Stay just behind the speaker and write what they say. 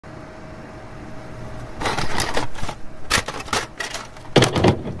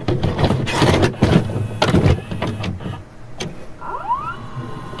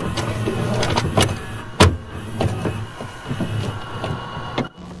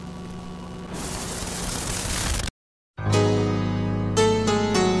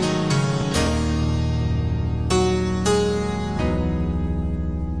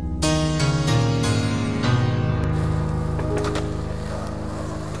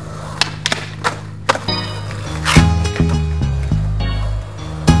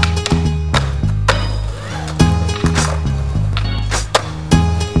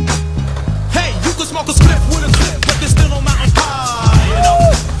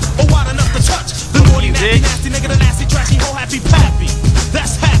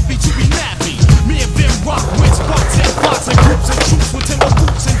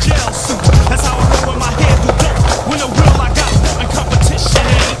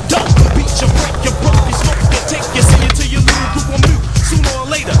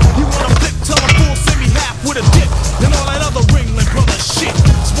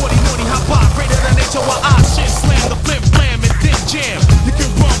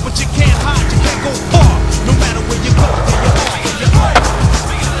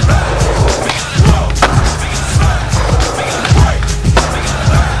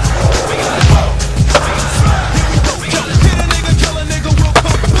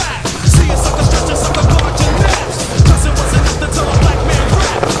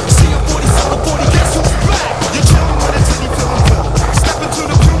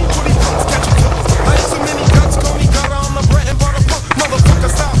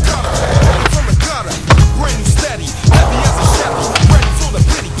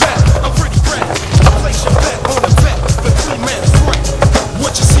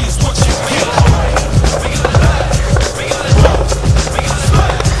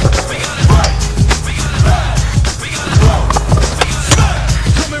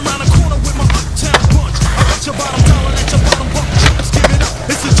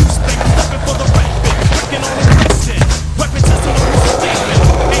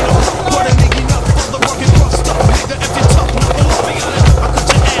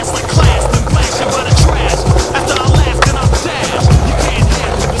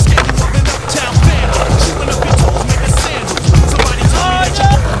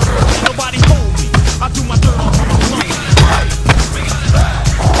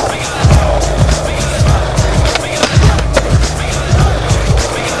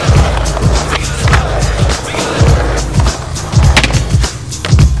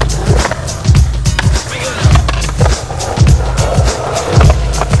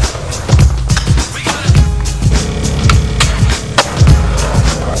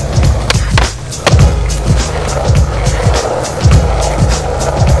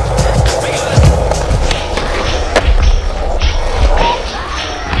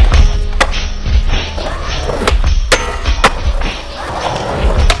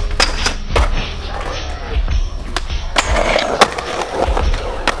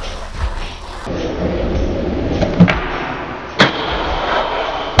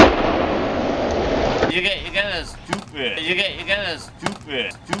you're kinda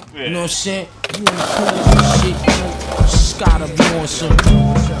stupid. You know what I'm saying? You in the corner and shit, you know, just gotta be on some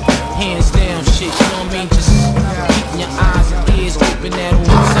hands down shit, you know what I mean? Just keeping your eyes and ears open at all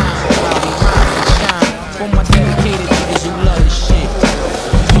times while we rise and shine. For my dedicated niggas who love this shit,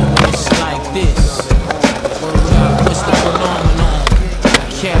 you know it's like this. Word up, what's the phenomenon?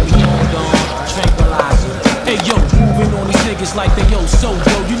 Carry on, dog, tranquilizer. Hey yo, moving on these niggas like they yo, so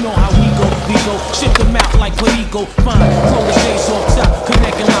yo, you know how we go, ship them out like Perico, fine, throw the shades off top,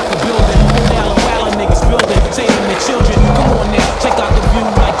 connecting like a building, wall walla niggas building, saving their children, come on now, check out the view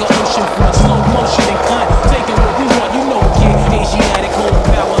like an ocean front, slow motion and cunt, taking what we want, you know we get Asiatic, holding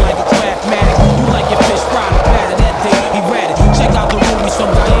power like a craftmatic, you like your fish fried or batter that day, erratic, check out the movies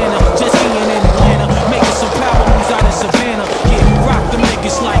from Guyana, just being in Atlanta, making some power moves out in Savannah, yeah, rock them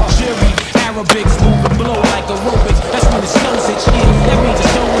niggas like Jerry, Arabics, moving blow like aerobics, that's when it snows it, yeah, that means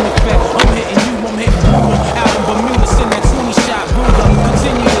it's snowing effect, I'm hitting you, I'm hitting Buddha, out in Bermuda, send that 20-shot Buddha,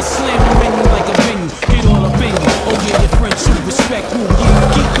 continue to slam the menu like a venue, get all up in you, oh yeah, your friend too, respect who,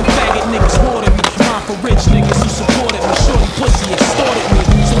 yeah, keep them faggot niggas water me, mine for rich niggas who supported me, shorty pussy extorted me,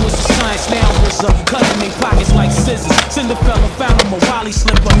 so it's a science now, it's a cutting their pockets like scissors, Cinderella found him a Wally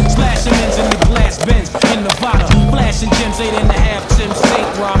slipper, slashing ends in the glass bends, in Nevada, flashing gems, 8.5 Tim State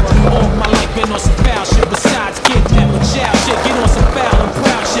robber, all my life been on some foul shit, besides kidnap with child shit, get on some foul and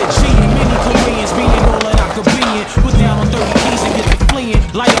proud shit, cheating, many Koreans being all that I could be in, put down on 30 keys and get the fleeing,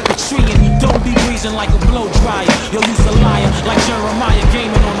 light up a tree and don't be breezing like a blow dryer, yo, you's a liar, like Jeremiah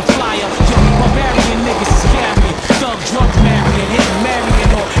gaming on the flyer, yo, barbarian niggas is carrying, thug drug marrying, hitting Marion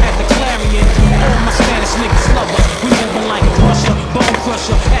or at the Clarion, all my Spanish niggas love us, we moving like Russia, bone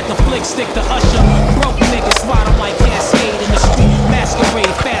crusher, at the flick stick to Usher, broke niggas swat 'em like Cascade in the street,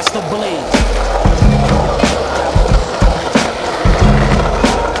 masquerade, faster blade.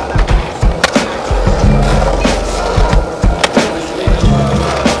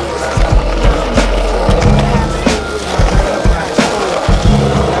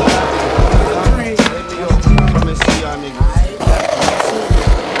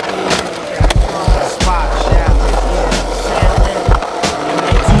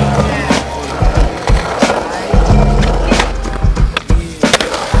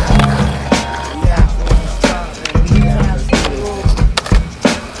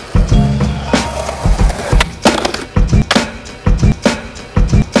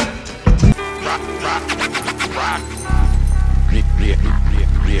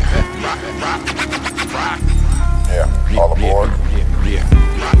 All aboard.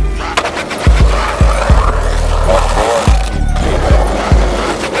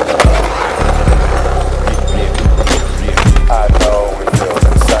 I know it feels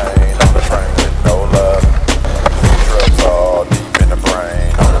insane on the train with no love. Drugs all deep in the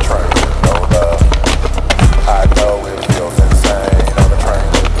brain on the train with no love. I know it feels insane on the train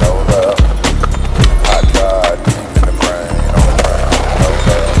with no love. I got deep in the brain on the train with no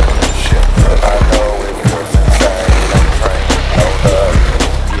love. Shit, I know it feels insane on the train with no love.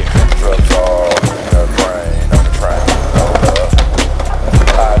 Drugs all in the brain on the train with no love.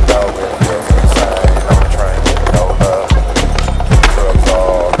 I know it feels insane on the train with no love. Drugs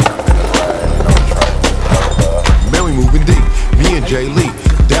all in the brain on the train with no love. Man, we moving deep, me and Jay Lee,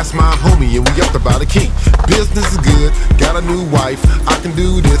 that's my homie and we up about a key. Business is good, got a new wife, I can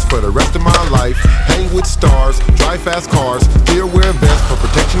do this for the rest of my life. Hang with stars, drive fast cars, still wear vests for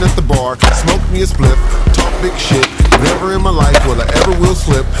protection at the bar. Smoke me a spliff, talk big shit, never in my life will I ever will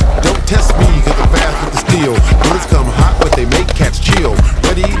slip. Don't test me cause I'm fast with the steel, bullets come hot but they make cats chill.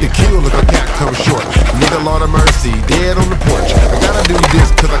 Ready to kill if a cat comes short, nigga Lord of mercy, dead on the porch. I gotta do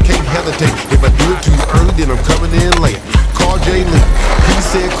this cause I can't hesitate, if I do it too early then I'm coming in late. Call Jay Lee, he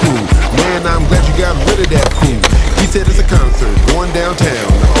said cool, man I'm glad you got rid of that cool. He said it's a concert going downtown,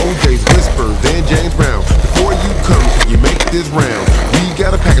 the OJ's Whispers and James Brown. Before you come, can you make this round? We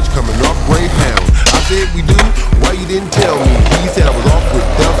got a package coming off Greyhound. I said we do, why you didn't tell me? He said I was off with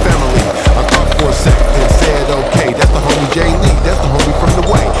the family. I thought for a second and said okay, that's the homie Jay Lee, that's the homie from the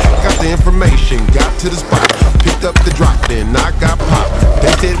way. Got the information, got to the spot, picked up the drop, then I got popped.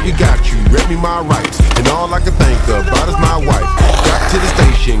 They said we got you, read me my rights, and all I can think about is my wife. Got to the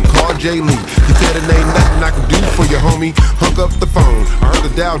station, called Jay Lee, he said it ain't nothing I can do for you homie. Hung up the phone, I heard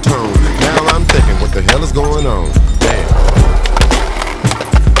the dial tone, now I'm thinking what the hell is going on? Damn.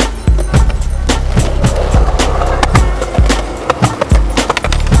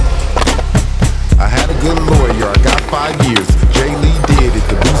 I had a good lawyer, I got 5 years. Jay Lee did it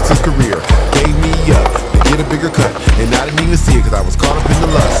to boost his career. Gave me up to get a bigger cut, and I didn't even see it cause I was caught up in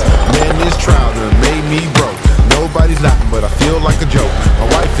the lust. Man, this trial done made me broke. Nobody's laughing but I feel like a joke. My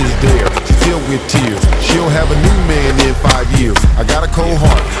wife is there, she's filled with with tears. She'll have a new man in 5 years. I got a cold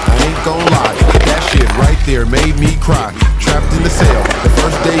heart, I ain't gon' lie. That shit right there made me cry. Trapped in the cell, the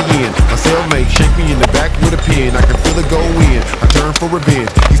first day in. My cellmate shake me in the back with a pin. I can feel it go in. I turned for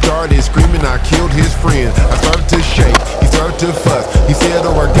revenge. He started screaming, I killed his friend. I started to shake, he started to fuss. He said,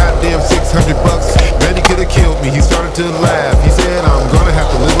 oh, I goddamn $600. Man, he could've killed me. He started to laugh. He said, I'm gonna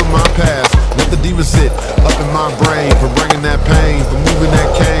have to live with my past. Let the demon sit up in my brain for bringing that pain, for moving that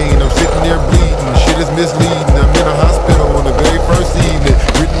cane. I'm sitting there bleeding, shit is misleading. I'm in a hospital on the very first evening,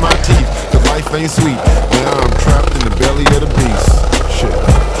 gritting my teeth, cause life ain't sweet. Now I'm trapped in the belly of the beast. Shit.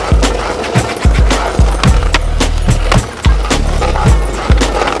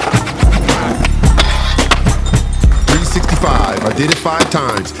 365, I did it 5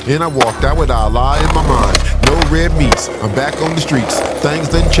 times, and I walked out with Allah in my mind. No red meats, I'm back on the streets. Things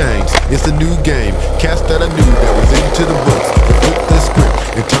done changed, it's a new game. Cats that I knew that was into the books, they flipped the script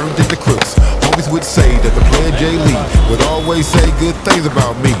and turned into crooks. Homies would say that the player J. Lee would always say good things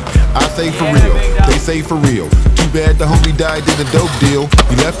about me. I say for real, they say for real. Too bad the homie died in a dope deal.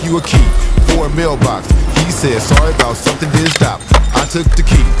 He left you a key for a mailbox. He said sorry about something didn't stop. I took the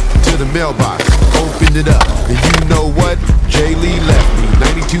key to the mailbox, opened it up, and you know what? J. Lee left me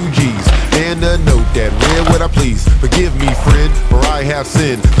 92 G's and a note that read what I please. Forgive me, friend, for I have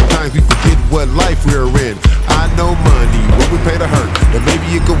sinned. Sometimes we forget what life we're in. I know money, what we pay to hurt, but maybe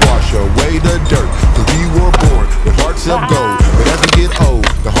it could wash away the dirt. Cause we were born with hearts of gold, but as we get old,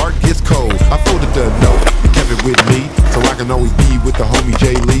 the heart gets cold. I folded the note and kept it with me, so I can always be with the homie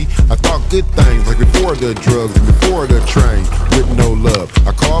J. Lee. I thought good things like before the drugs and before the train, with no love.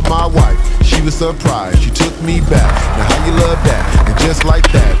 I called my wife, she was surprised, she took me back. Now how you love that? And just like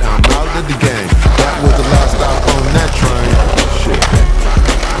that, I'm out of the game. That was the last stop on that train. Shit,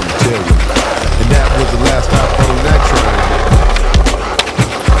 I'm tell you. And that was the last stop on that train.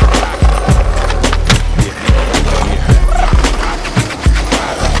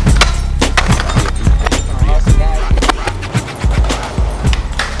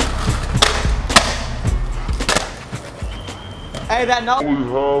 Hey, that note.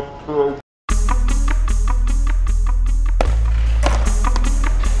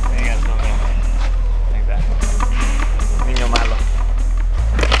 Niño malo.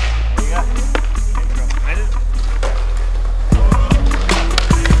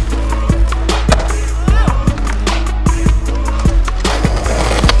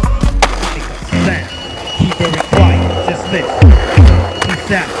 Keep it quiet, just listen.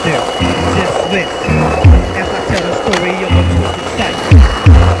 He's out there, just listen. As I tell the story of a twisted sight,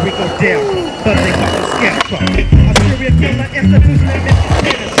 we go down, but they call it scarecrow. A serial killer institution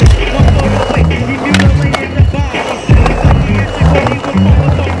misconception. One more away, he mutilated the body. He antiquated with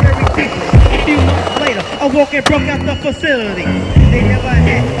forms of very people. A few months later, I woke and broke out the facility. They never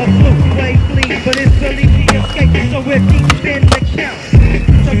had a clue, way flee, but it's believed he escaped, so we're deep in the count.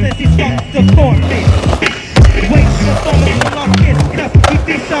 So since he stalks the cornfield, wait for someone to lock his cuff. He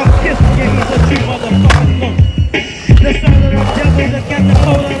thinks I'm pissed, yeah, he's a true motherfucking monk. The son of the devil that got the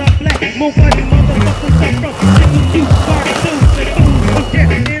cold of the black. Move on, you motherfuckers up from single two, party twos, and fools who get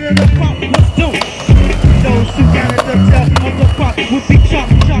into the pop was doomed. Those who got at the tail of the crop would be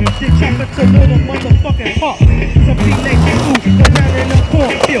chopped, and chopped to little motherfucking pop. Some teenage fools go down in the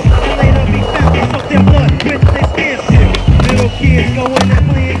cornfield, and later be found and soak their blood with their skin still. Little kids go in and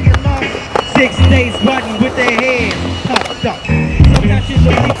play and get lost. 6 days riding with their heads popped up. Sometimes you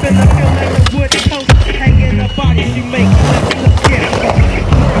look deep in the field like a wood post, hanging the bodies you make like the scarecrow.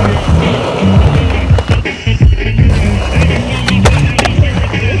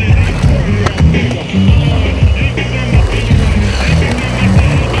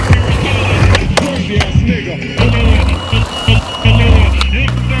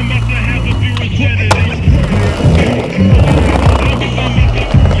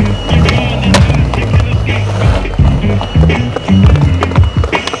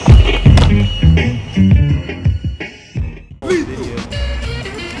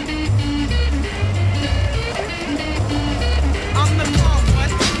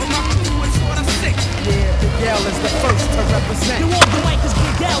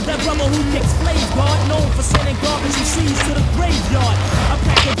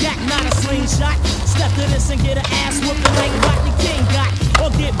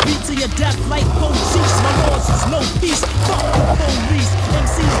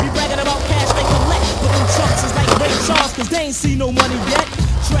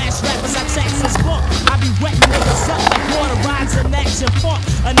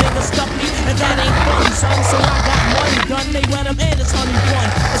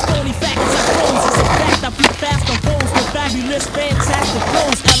 Fabulous, fantastic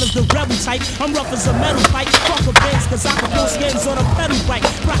flows. L is the rebel type. I'm rough as a metal pipe. Fuck a Benz, cause I can throw skins on a pedal bike.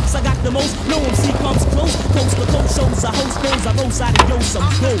 Rocks, I got the most. No MC comes close. Coast to coast shows. I host those. I roll side of yo, some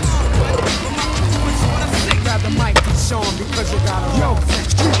ghosts. Grab the mic, Sean, because you got a yo.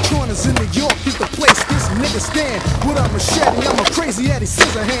 Street corners in New York, keep the place this nigga stand. With a machete, I'm a crazy Eddie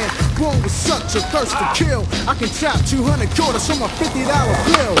Scissorhand. Born with such a thirst to kill. I can chop 200 quarters from a $50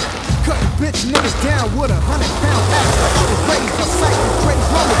 bill. Cutting bitch niggas down with a 100-pound axe. I was raised by sight and crazy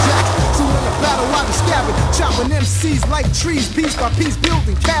lumberjacks. So in the battle I was scabbing, chopping MCs like trees, piece by piece,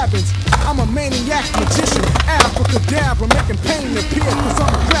 building cabins. I'm a maniac magician, abracadabra, making pain appear. Cause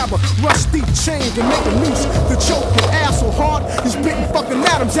I'm a grabber, rusty chains and make a noose. To choke your ass so hard, you're spitting fucking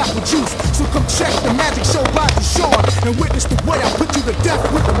atoms out with juice. So come check the magic show by Deshaun and witness the way I put you to death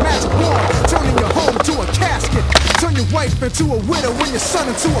with the magic wand. Turning your home to a casket, turn your wife into a widow and your son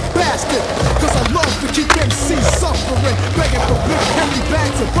into a bastard. Cause I love to keep MCs suffering, begging for big Henry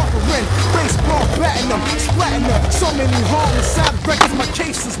bags and buffering. Baseball batting them, splatting them. So many homicide records, my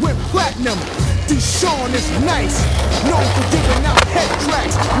cases went platinum. Deshaun is nice, known for giving out head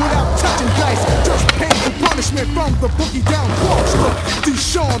cracks without touching dice. Just painful punishment from the boogie down monster.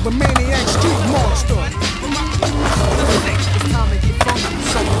 Deshaun, the maniac street monster. It's time to get funky,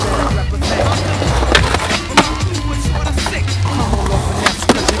 so you better represent. Come on, off and that's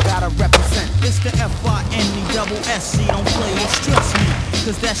cause you gotta represent. It's the F-I-N-E-double-S-C. Don't play or stress me,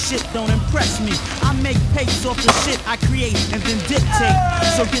 cause that shit don't impress me. I make pace off the shit I create and then dictate.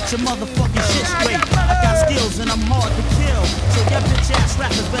 So get your motherfucking shit straight. I got skills and I'm hard to kill. So your bitch ass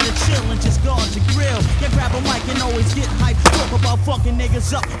rappers better chill and just guard your grill. You grab a mic and always get hyped. Talk about fucking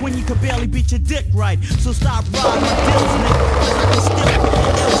niggas up when you could barely beat your dick right. So stop riding my deals, nigga, cause I can still put the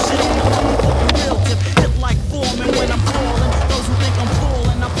ill shit on the motherfucking real tip. Hit like Foreman when I'm falling. Those who think I'm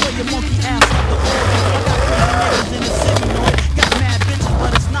fooling, I play your monkey ass like the organ. I got crazy niggas in the city, know it. Got mad bitches,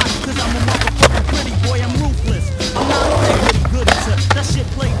 but it's not, cause I'm a motherfucking pretty boy, I'm ruthless. I'm not a pretty goody tip. That shit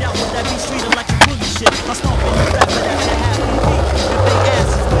played out with that B-Street electric boogie shit. I stomp in the rap, but that shit half complete. If they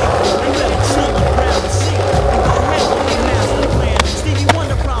ass is weak, they better chill and grab a seat. And go ahead with their master plan. Stevie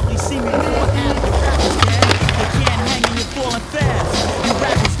Wonder probably see me before half your rappers can. They can't hang and you're falling fast. You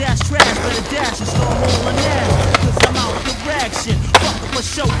rappers dash trash, better dash and start rolling ass. Cause I'm out with the rag shit. Fuck it for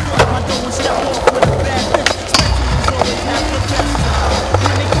show, fuck my dough and step off with a bad bitch. Spectators always have the best style.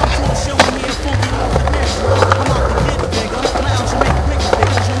 When they come to a show and me a funky off the next ride, I'm out to get bigger. Clowns you make bigger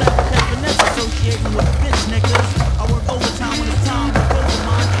figures. You'll never catch finesse associating with bitch niggas. I work overtime when it's time to go to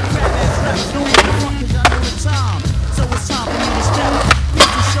mine. Crap ass rappers don't give a fuck cause I know the time. So it's time for me to step up.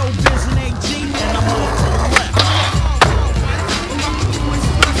 Beat the show biz and AG and I'm off to the left.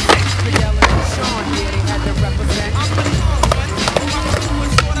 Miguel and Sean, yeah, they had to represent.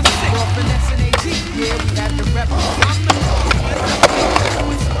 Raw finesse and AG, yeah, we had to represent.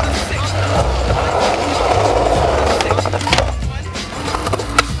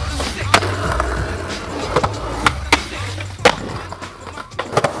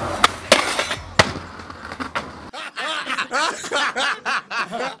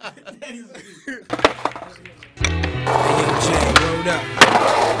 Hey, yo, Jay, word up.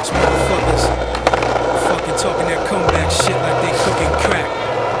 These motherfuckers fucking talking that comeback shit like they cooking crack.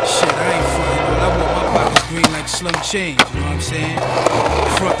 Shit, I ain't frontin', but I want my pockets green like Slim Change, you know what I'm saying?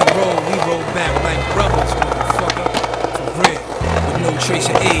 Front the road, we roll back like brothers, motherfucker. For real, with no trace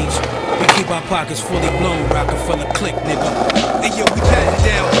of age. We keep our pockets fully blown, rockin' full of click, nigga. Hey, yo, we patting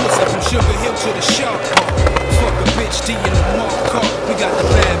down pussy from Sugar Hill to the Shark Park. Fuck a bitch, D in the Mark car. We got the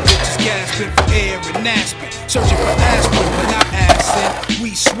bad bitches gasping for air and Aspen. Searching for aspirin, but not acid.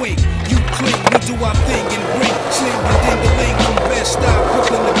 We swing, you cling, we do our thing and ring. Sling the ding-a-ling from Bed-Stuy,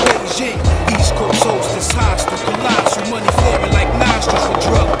 Brooklyn to Beijing. East Coast host is hostile, colossal. Money flaring like nostrils for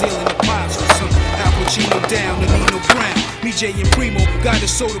drug dealing apostles. Some Al Pacino down to Nino Brown. Me, Jay, and Primo got it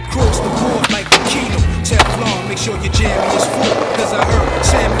sold across the board like a Kino. Teflon, make sure your jammy is full. Cause I heard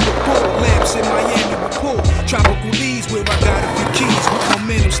Sammy the Bull, lamps in Miami with pool. Tropical leads where I got a few keys. With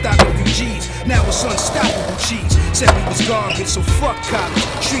momentum, stock a few G's. Now it's unstoppable cheese. Said we was garbage, so fuck college.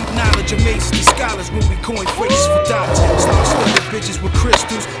 Street knowledge amazes the scholars when we coin phrases for dollars. Start slugging bitches with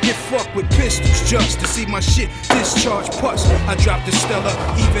crystals. Get fucked with pistols just to see my shit discharge pus. I dropped the Stella,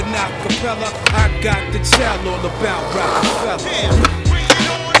 even acapella. I got to tell all about Rockefeller.